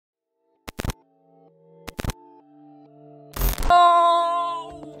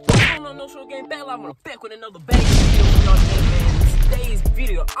on No Show Game Back Live. I'm back with another bang video for y'all today, man. Today's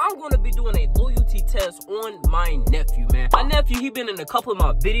video, I'm gonna be doing a loyalty test on my nephew, man. My nephew, he been in a couple of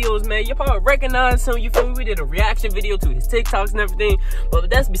my videos, man. You probably recognize him. You feel me? We did a reaction video to his TikToks and everything, but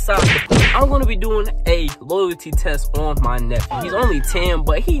that's besides the point. I'm gonna be doing a loyalty test on my nephew. He's only 10,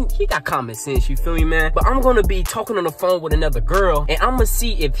 but he got common sense. You feel me, man? But I'm gonna be talking on the phone with another girl, and I'm gonna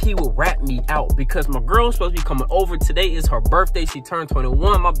see if he will rat me out because my girl's supposed to be coming over. Today is her birthday. She turned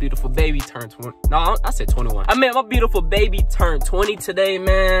 21. My beautiful baby turned 20. No, I said 21. I meant my beautiful baby turned 20 today,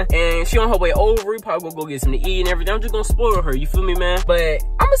 man. And she on her way over. We probably gonna go get something to eat and everything. I'm just gonna spoil her. You feel me, man? But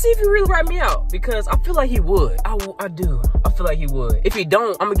I'm gonna see if he really rat me out because I feel like he would. I do. I feel like he would. If he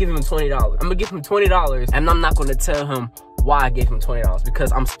don't, I'm gonna give him $20. I'm gonna give him $20, and I'm not gonna tell him why I gave him $20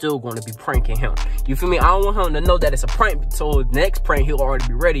 because I'm still going to be pranking him. You feel me? I don't want him to know that it's a prank, so next prank he'll already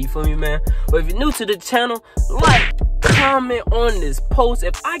be ready. You feel me, man? But if you're new to the channel, like, comment on this post.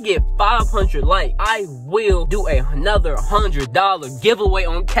 If I get 500 likes, I will do another $100 giveaway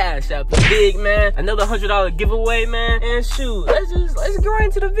on Cash App. Big, man. Another $100 giveaway, man. And shoot, let's get right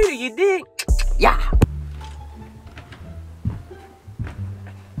into the video. You dig? Yeah.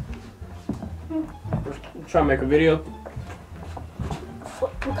 I'm trying to make a video.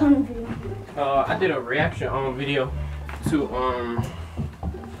 What kind of video? I did a reaction video to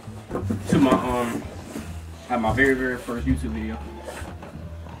my very first YouTube video.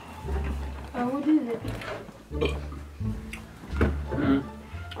 What is it?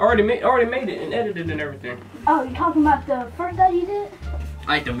 Already made it and edited and everything. Oh, you talking about the first that you did?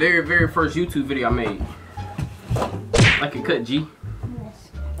 Like the very first YouTube video I made. Like a cut, G.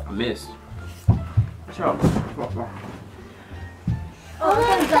 I missed. Ciao. Oh,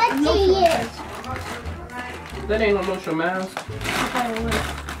 that ain't no show mask.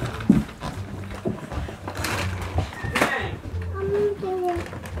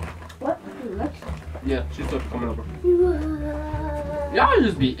 What? Yeah, she's still coming over. Y'all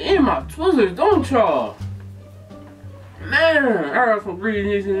just be in my Twizzlers, don't y'all? Man, I got some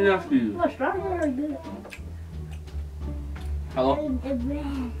breathing niece and nephew. What's strawberry good? Hello?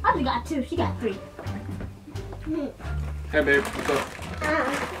 I just got 2. She got 3. Hey babe, what's up?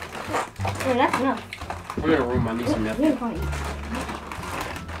 Yeah, that's enough. I'm in a room, my niece and nephew.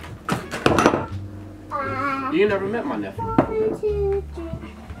 You never met my nephew.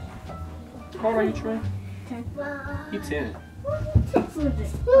 How old are you, Trey? 10. You 10.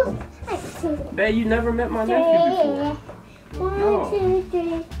 10. Babe, you never met my nephew before. 1, 2,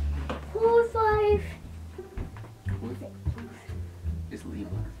 3, 4, 5. It's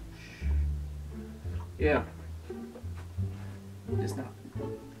Libra. Yeah. It's not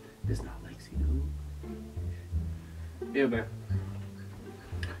Lexi, dude. Yeah, man.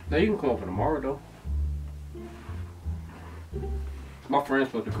 Now you can come over tomorrow, though. My friend's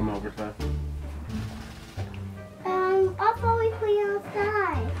supposed to come over today. I'll probably play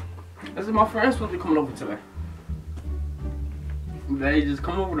outside. I said my friend's supposed to be coming over today. They just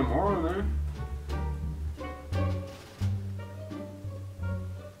come over tomorrow, man.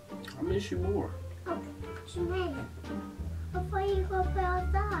 I miss you more. Oh, Jermaine. Before you go play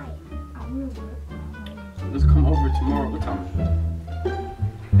outside. I will. Just come over tomorrow. What time is it?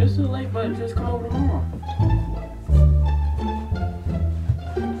 It's too late, but just come over tomorrow.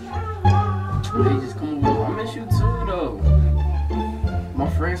 Hey, just come over. I miss you too, though. My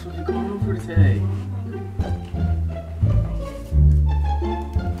friend's supposed to come over today.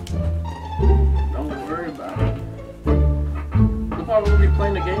 Don't worry about it. We'll probably be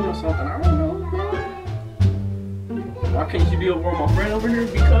playing the game or something. I don't know. Why can't you be over with my friend over here?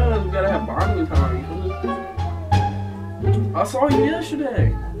 Because we gotta have bonding time. You feel me? I saw you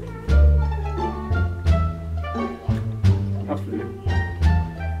yesterday. I feel you.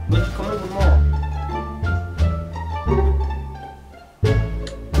 Let's come over tomorrow.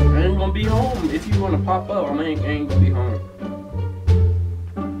 I ain't gonna be home. If you wanna pop up, I ain't gonna be home.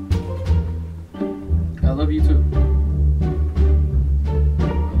 I love you too.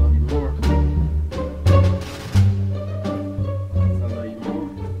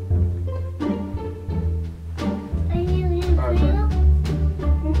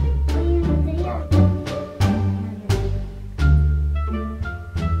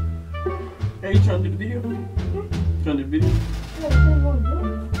 Hey, you trying to do the video? Trying to do the video?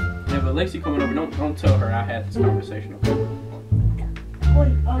 Yeah, but Lexi coming over. Don't tell her I had this conversation. Okay?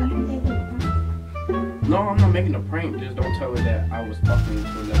 No, I'm not making a prank. Just don't tell her that I was talking to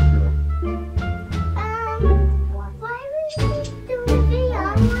another girl. Why would you do the video?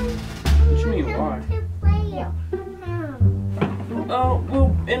 What you mean, why? Oh,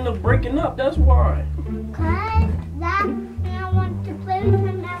 we'll end up breaking up. That's why. Cause I want to play with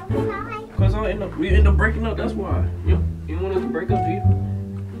him outside. We end up breaking up. That's why. You want us to break up, do you?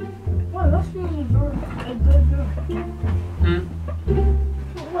 Well, let's be a good girl.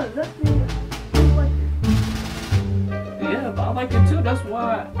 Well, let's be like Yeah, but I like it too. That's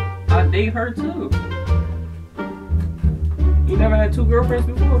why I date her too. You never had 2 girlfriends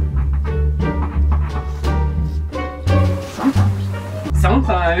before?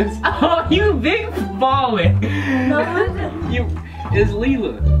 Sometimes. Oh, you big ballin'. no, It's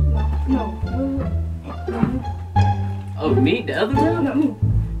Leela. no. Oh, me? The other girl? No, me.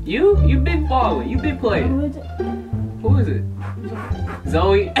 You big ballin'. You big playin'. Who is it?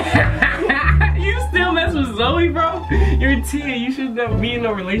 Zoe. You still mess with Zoe, bro? You're a 10. You should never be in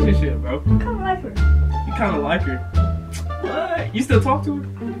a relationship, bro. I kind of like her. You kind of like her. What? You still talk to her?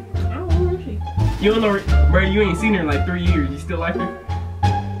 I don't know who she. You don't know, bro. You ain't seen her in like 3 years. You still like her?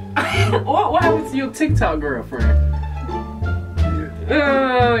 What happened to your TikTok girlfriend?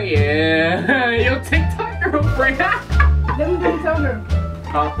 Oh yeah, your TikTok girlfriend. Let me don't tell her.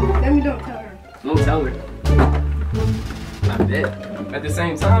 Huh? Let me don't tell her. Don't tell her. I bet. At the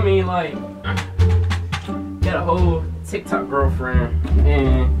same time, I mean, like, you got a whole TikTok girlfriend,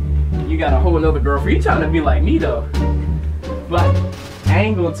 and you got a whole another girlfriend. You trying to be like me though, but I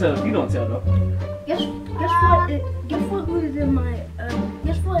ain't gonna tell. You don't tell though. Guess what? Who is in my?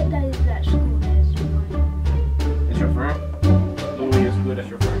 Guess what? That is that school. That is mine. That's your friend. Who in your school? That's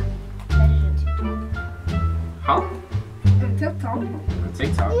your friend. That is it. Huh? On TikTok. On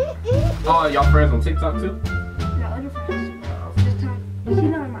TikTok. Oh, y'all friends on TikTok too? No, other friends. This time, she's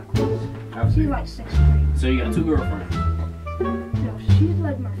not in my class. She's like 6th grade. So you got 2 girlfriends. No, she's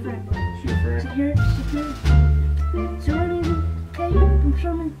like my friend, but She your friend? so her name is Kay from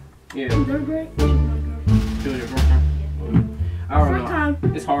Sherman. Yeah. 3rd grade. She's my girlfriend. She was your girlfriend? I don't First know. time.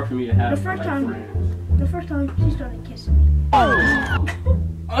 It's hard for me to have The first like, time. friends. The first time she started kissing me.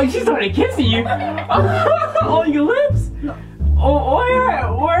 Oh, she started kissing you? On your lips? No. Oh, where at?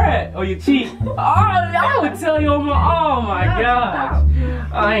 Where at? Oh, your cheek? Oh, I would tell you on my. Oh my gosh.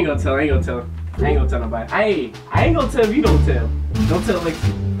 Oh, I ain't gonna tell. I ain't gonna tell. I ain't gonna tell nobody. Hey, I ain't gonna tell if you don't tell. Don't tell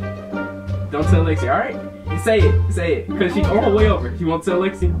Lexi. Don't tell Lexi. All right? You say it. Say it. Cause she on her way over. You won't tell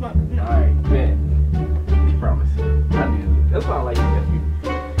Lexi? No. All right, man. Promise. I do. That's why I like you, nephew.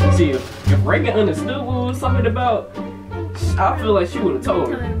 See, if Reagan understood what we was talking about, I feel like she would have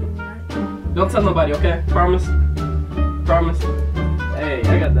told her. Don't tell nobody, okay? Promise? Promise? Hey,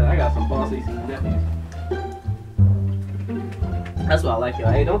 I got some boss nieces and nephews. That's why I like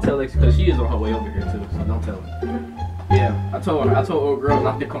y'all. Hey, don't tell Lexi, because she is on her way over here too, so don't tell her. Yeah, I told old girl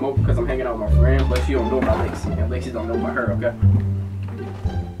not to come over because I'm hanging out with my friend, but she don't know about Lexi, and Lexi don't know about her, okay?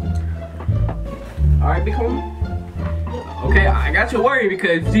 Alright, big homie? Okay, I got you worried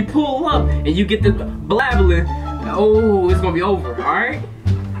because if you pull up and you get the blabbling, oh, it's gonna be over, alright?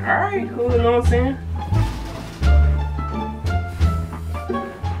 Alright, cool, you know what I'm saying?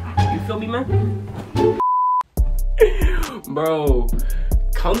 You feel me, man? Bro,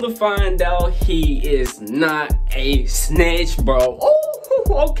 come to find out he is not a snitch, bro.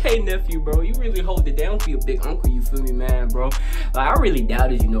 Oh, okay, nephew, bro. You really hold it down for your big uncle, you feel me, man, bro? Like, I really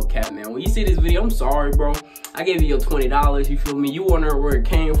doubted you, no cap, man. When you see this video, I'm sorry, bro. I gave you your $20, you feel me? You wonder where it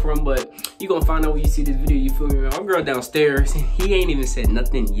came from, but you gonna find out when you see this video, you feel me, man? My girl downstairs, he ain't even said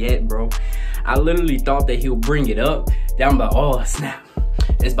nothing yet, bro. I literally thought that he'll bring it up. Then I'm like, oh, snap.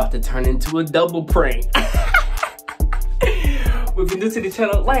 It's about to turn into a double prank. If you're new to the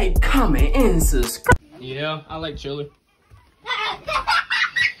channel, like, comment, and subscribe. Yeah, I like chili.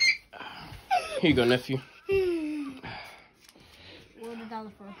 Here you go, nephew. What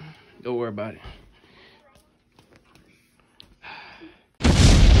 $1 for? Don't worry about it.